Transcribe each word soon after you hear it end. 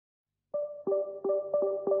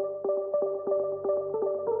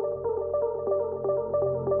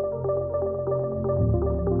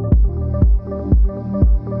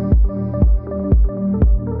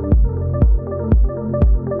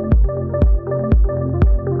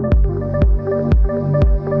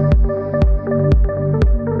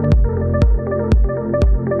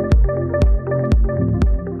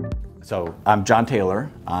I'm John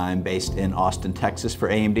Taylor. I'm based in Austin, Texas for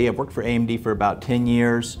AMD. I've worked for AMD for about 10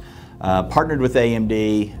 years. Partnered with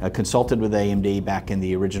AMD, consulted with AMD back in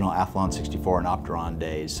the original Athlon 64 and Opteron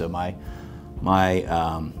days. So my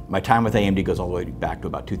time with AMD goes all the way back to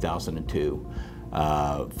about 2002.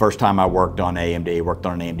 First time I worked on an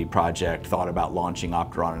AMD project, thought about launching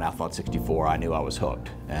Opteron and Athlon 64, I knew I was hooked.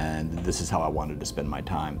 And this is how I wanted to spend my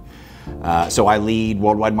time. So I lead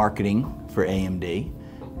worldwide marketing for AMD.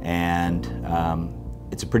 And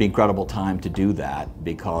it's a pretty incredible time to do that,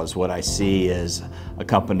 because what I see is a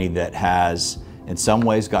company that has in some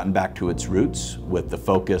ways gotten back to its roots with the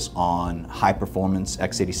focus on high performance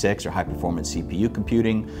x86 or high performance CPU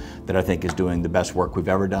computing that I think is doing the best work we've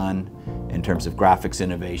ever done in terms of graphics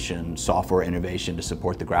innovation, software innovation to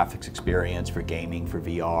support the graphics experience for gaming, for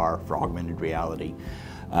VR, for augmented reality.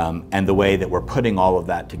 And the way that we're putting all of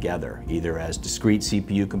that together, either as discrete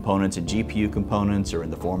CPU components and GPU components or in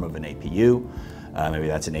the form of an APU. Maybe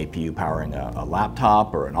that's an APU powering a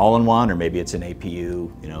laptop or an all-in-one, or maybe it's an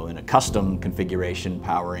APU, in a custom configuration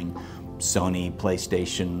powering Sony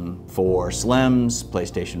PlayStation 4 Slims,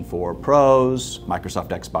 PlayStation 4 Pros, Microsoft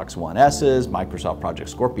Xbox One S's, Microsoft Project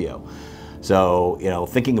Scorpio. So,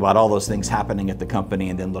 thinking about all those things happening at the company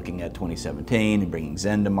and then looking at 2017 and bringing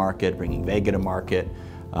Zen to market, bringing Vega to market,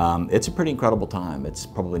 it's a pretty incredible time. It's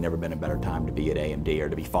probably never been a better time to be at AMD or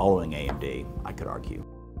to be following AMD, I could argue.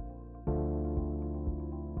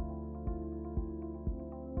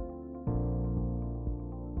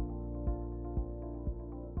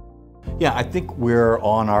 Yeah, I think we're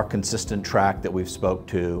on our consistent track that we've spoke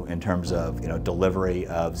to in terms of delivery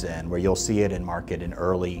of Zen, where you'll see it in market in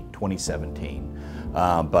early 2017.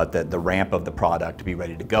 But the ramp of the product to be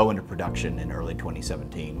ready to go into production in early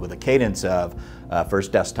 2017 with a cadence of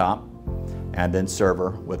first desktop and then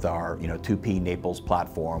server with our 2P Naples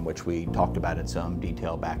platform, which we talked about in some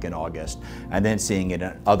detail back in August, and then seeing it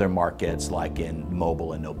in other markets like in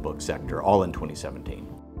mobile and notebook sector, all in 2017.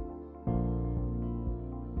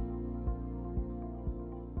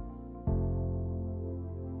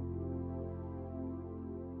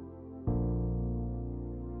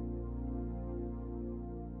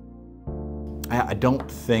 I don't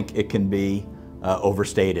think it can be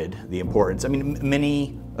overstated, the importance. I mean,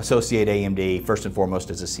 many associate AMD first and foremost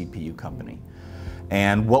as a CPU company.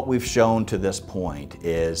 And what we've shown to this point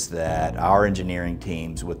is that our engineering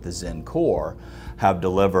teams with the Zen core have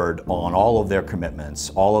delivered on all of their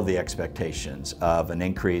commitments, all of the expectations of an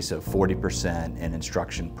increase of 40% in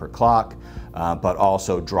instruction per clock, but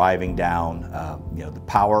also driving down the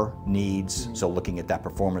power needs, so looking at that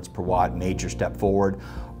performance per watt, major step forward,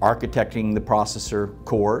 architecting the processor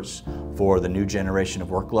cores for the new generation of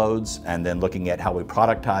workloads, and then looking at how we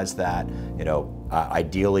productize that,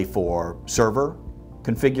 ideally for server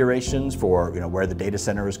configurations for where the data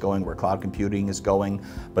center is going, where cloud computing is going,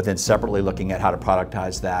 but then separately looking at how to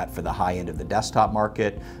productize that for the high end of the desktop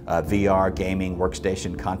market, VR, gaming,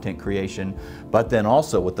 workstation, content creation, but then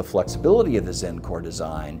also with the flexibility of the Zen core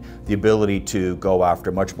design, the ability to go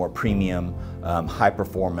after much more premium, high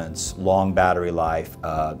performance, long battery life,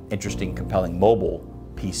 interesting, compelling mobile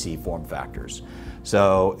PC form factors.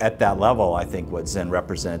 So at that level, I think what Zen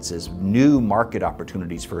represents is new market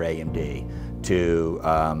opportunities for AMD to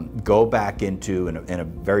go back into, in a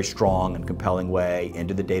very strong and compelling way,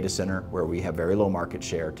 into the data center where we have very low market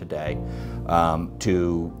share today,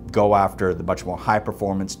 to go after the much more high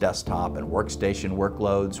performance desktop and workstation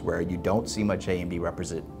workloads where you don't see much AMD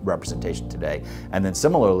representation today. And then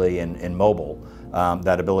similarly in mobile,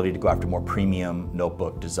 that ability to go after more premium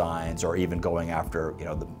notebook designs, or even going after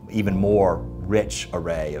the even more rich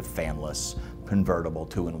array of fanless, convertible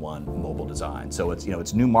 2-in-1 mobile design. So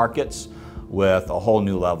it's new markets with a whole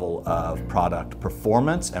new level of product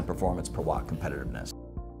performance and performance per watt competitiveness.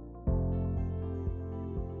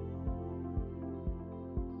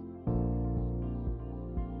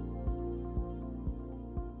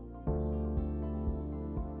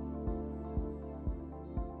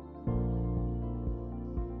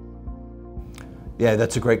 Yeah,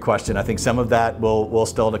 that's a great question. I think some of that will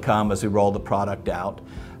still to come as we roll the product out.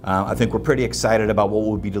 I think we're pretty excited about what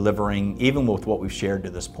we'll be delivering, even with what we've shared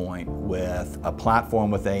to this point, with a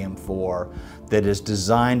platform with AM4 that is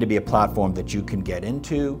designed to be a platform that you can get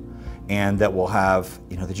into and that will have,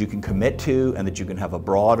 that you can commit to, and that you can have a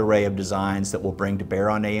broad array of designs that will bring to bear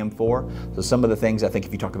on AM4. So some of the things, I think,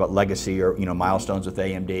 if you talk about legacy or milestones with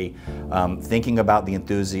AMD, thinking about the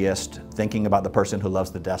enthusiast, thinking about the person who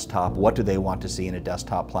loves the desktop, what do they want to see in a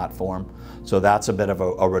desktop platform? So that's a bit of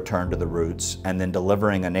a return to the roots, and then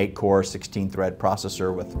delivering an 8-core, 16-thread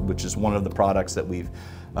processor, which is one of the products that we've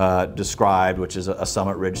described, which is a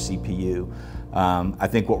Summit Ridge CPU. I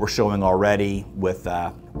think what we're showing already with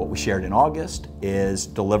what we shared in August is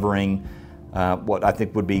delivering what I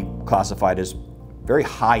think would be classified as very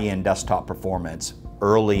high-end desktop performance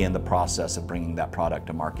early in the process of bringing that product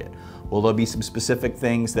to market. Will there be some specific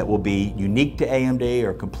things that will be unique to AMD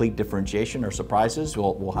or complete differentiation or surprises?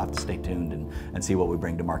 We'll have to stay tuned and see what we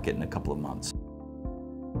bring to market in a couple of months.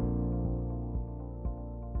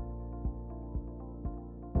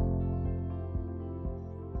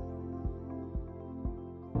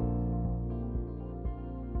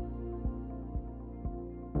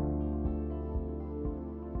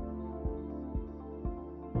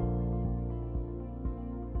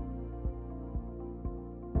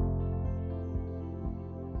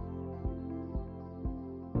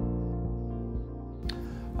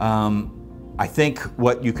 I think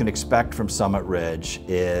what you can expect from Summit Ridge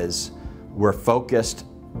is we're focused.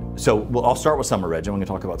 So I'll start with Summit Ridge, and we're going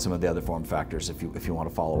to talk about some of the other form factors if you want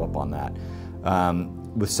to follow up on that.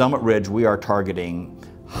 With Summit Ridge, we are targeting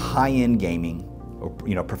high-end gaming, or,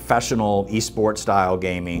 professional esports style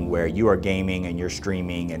gaming, where you are gaming and you're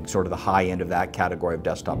streaming, and sort of the high end of that category of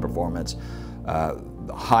desktop performance.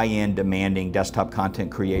 High-end demanding desktop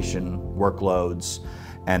content creation workloads.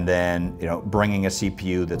 And then, bringing a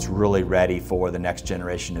CPU that's really ready for the next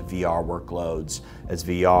generation of VR workloads, as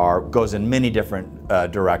VR goes in many different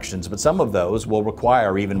directions, but some of those will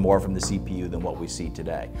require even more from the CPU than what we see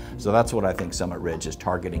today. So that's what I think Summit Ridge is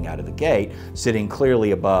targeting out of the gate, sitting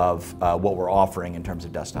clearly above what we're offering in terms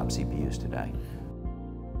of desktop CPUs today.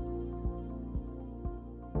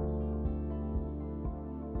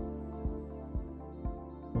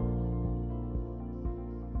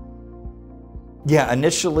 Yeah,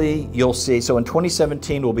 initially you'll see, so in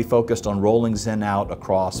 2017 we'll be focused on rolling Zen out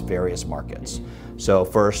across various markets. So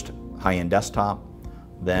first high-end desktop,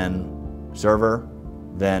 then server,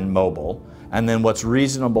 then mobile, and then what's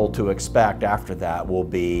reasonable to expect after that will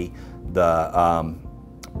be the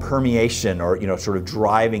permeation, or sort of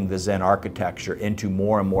driving the Zen architecture into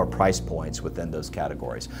more and more price points within those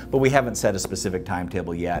categories. But we haven't set a specific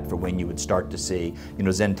timetable yet for when you would start to see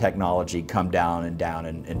Zen technology come down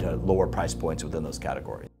and into lower price points within those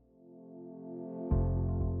categories.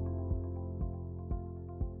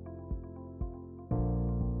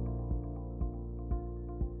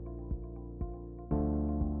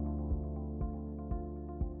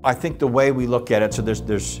 I think the way we look at it, so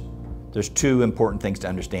there's two important things to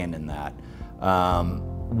understand in that.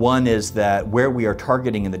 One is that where we are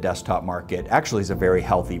targeting in the desktop market actually is a very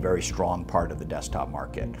healthy, very strong part of the desktop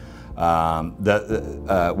market.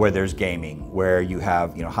 Where there's gaming, where you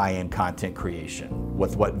have high-end content creation,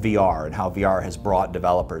 with what VR and how VR has brought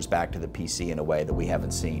developers back to the PC in a way that we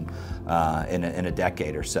haven't seen in a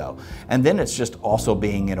decade or so. And then it's just also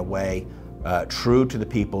being, in a way, true to the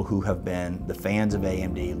people who have been the fans of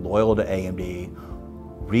AMD, loyal to AMD,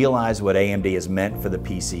 realize what AMD has meant for the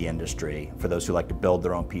PC industry, for those who like to build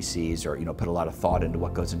their own PCs or put a lot of thought into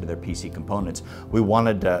what goes into their PC components. We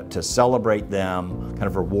wanted to celebrate them, kind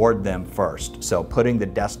of reward them first. So putting the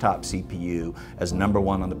desktop CPU as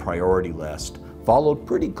 #1 on the priority list, followed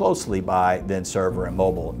pretty closely by then server and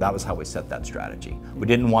mobile. That was how we set that strategy. We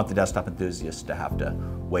didn't want the desktop enthusiasts to have to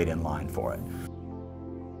wait in line for it.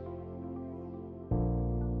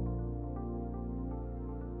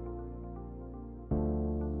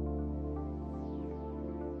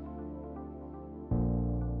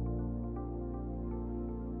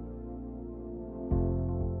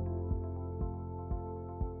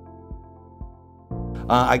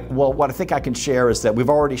 Well, what I think I can share is that we've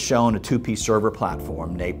already shown a 2-piece server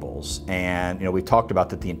platform, Naples, and we talked about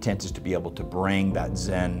that the intent is to be able to bring that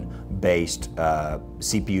Zen-based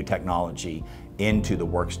CPU technology into the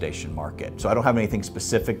workstation market. So I don't have anything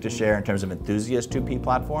specific to share in terms of enthusiast 2P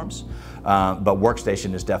platforms, but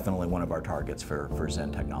workstation is definitely one of our targets for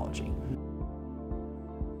Zen technology.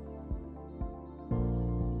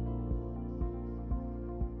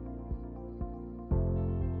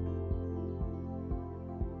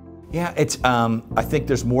 Yeah, I think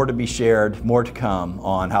there's more to be shared, more to come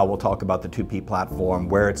on how we'll talk about the 2P platform,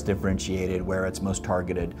 where it's differentiated, where it's most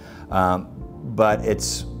targeted. But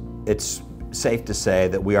it's safe to say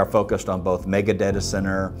that we are focused on both mega data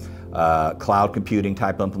center, cloud computing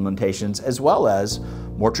type implementations, as well as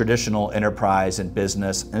more traditional enterprise and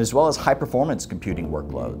business, and as well as high performance computing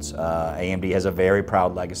workloads. AMD has a very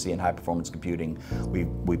proud legacy in high performance computing.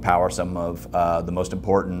 We power some of the most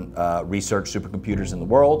important research supercomputers in the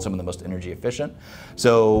world, some of the most energy efficient.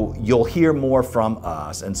 So you'll hear more from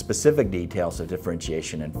us and specific details of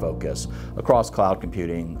differentiation and focus across cloud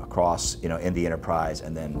computing, across in the enterprise,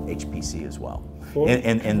 and then HPC as well,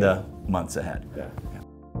 in the months ahead. Yeah.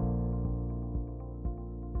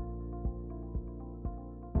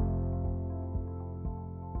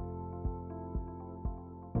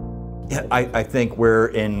 Yeah, I think we're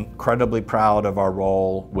incredibly proud of our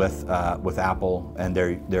role with Apple and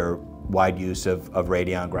their wide use of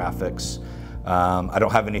Radeon graphics. I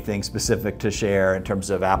don't have anything specific to share in terms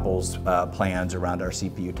of Apple's plans around our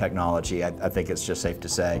CPU technology. I think it's just safe to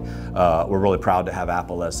say we're really proud to have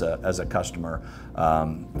Apple as a customer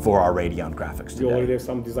for our Radeon graphics today. You already have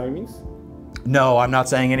some design wins? No, I'm not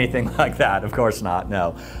saying anything like that. Of course not.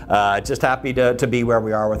 No, just happy to be where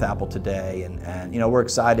we are with Apple today, and we're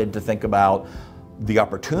excited to think about the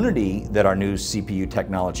opportunity that our new CPU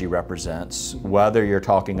technology represents, whether you're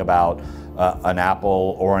talking about an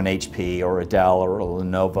Apple or an HP or a Dell or a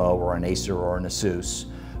Lenovo or an Acer or an Asus.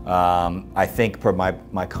 I think per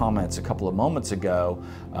my comments a couple of moments ago,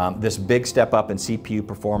 this big step up in CPU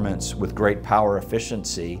performance with great power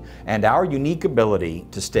efficiency and our unique ability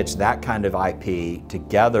to stitch that kind of IP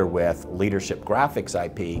together with leadership graphics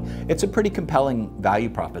IP, it's a pretty compelling value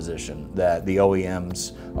proposition that the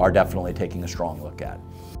OEMs are definitely taking a strong look at.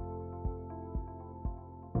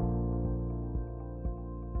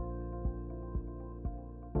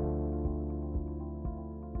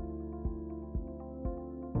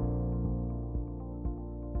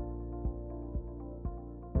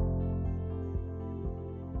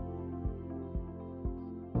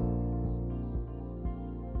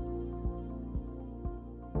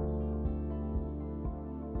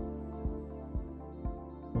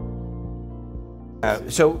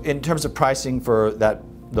 So in terms of pricing for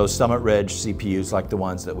those Summit Ridge CPUs like the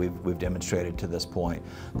ones that we've demonstrated to this point,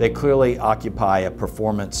 they clearly occupy a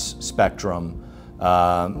performance spectrum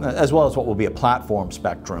as well as what will be a platform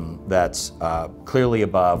spectrum that's clearly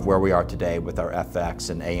above where we are today with our FX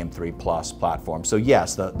and AM3 Plus platforms. So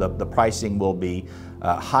yes, the pricing will be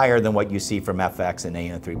higher than what you see from FX and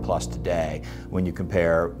AM3 Plus today when you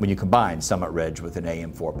combine Summit Ridge with an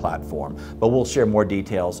AM4 platform. But we'll share more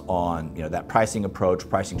details on that pricing approach,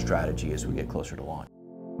 pricing strategy as we get closer to launch.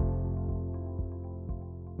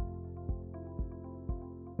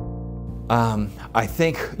 I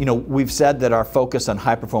think we've said that our focus on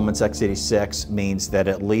high performance x86 means that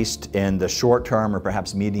at least in the short term or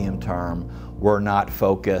perhaps medium term, we're not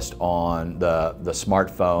focused on the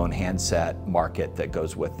smartphone handset market that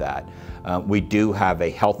goes with that. We do have a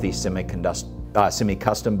healthy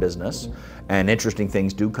semi-custom business, and interesting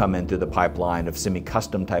things do come in through the pipeline of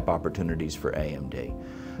semi-custom type opportunities for AMD.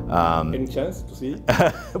 Any chance to see?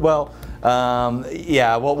 Well,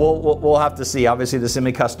 yeah, we'll have to see. Obviously, the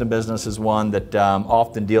semi-custom business is one that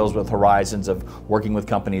often deals with horizons of working with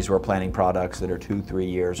companies who are planning products that are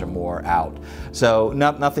 2-3 years or more out. So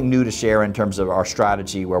nothing new to share in terms of our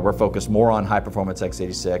strategy, where we're focused more on high-performance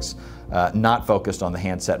x86, not focused on the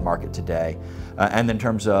handset market today. And in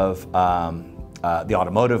terms of the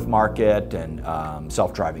automotive market and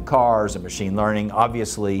self-driving cars and machine learning,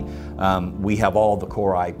 obviously we have all the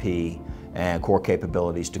core IP and core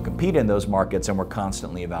capabilities to compete in those markets, and we're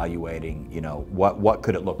constantly evaluating what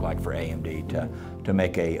could it look like for AMD to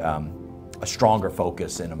make a stronger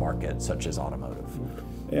focus in a market such as automotive.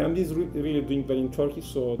 AMD is really doing well in Turkey,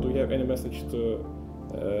 so do you have any message to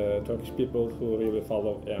Turkish people who really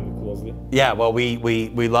follow AMD closely? Yeah, well,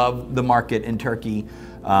 we love the market in Turkey.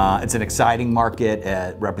 It's an exciting market.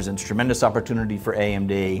 It represents tremendous opportunity for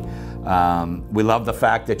AMD. We love the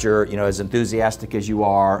fact that you're as enthusiastic as you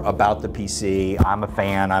are about the PC. I'm a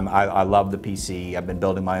fan. I love the PC. I've been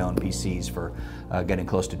building my own PCs for getting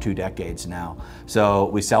close to 2 decades now. So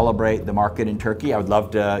we celebrate the market in Turkey. I would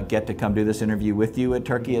love to get to come do this interview with you at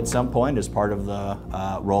Turkey at some point as part of the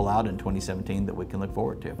rollout in 2017 that we can look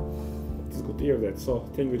forward to. It's good to hear that. So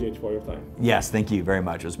thank you, Jay, for your time. Yes, thank you very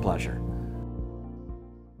much. It was a pleasure.